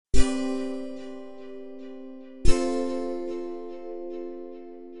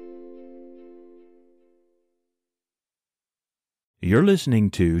You're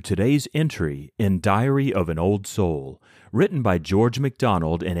listening to today's entry in Diary of an Old Soul, written by George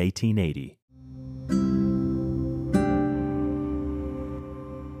MacDonald in 1880.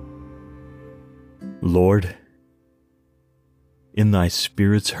 Lord, in thy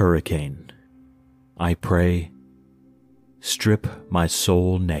Spirit's hurricane, I pray, strip my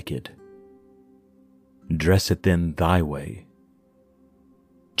soul naked. Dress it then thy way.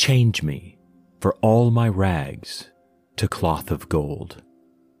 Change me for all my rags to cloth of gold.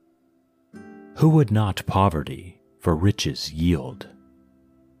 Who would not poverty for riches yield?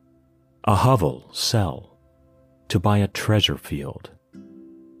 A hovel sell to buy a treasure field?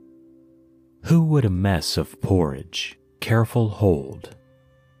 Who would a mess of porridge careful hold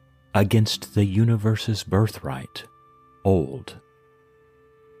against the universe's birthright old?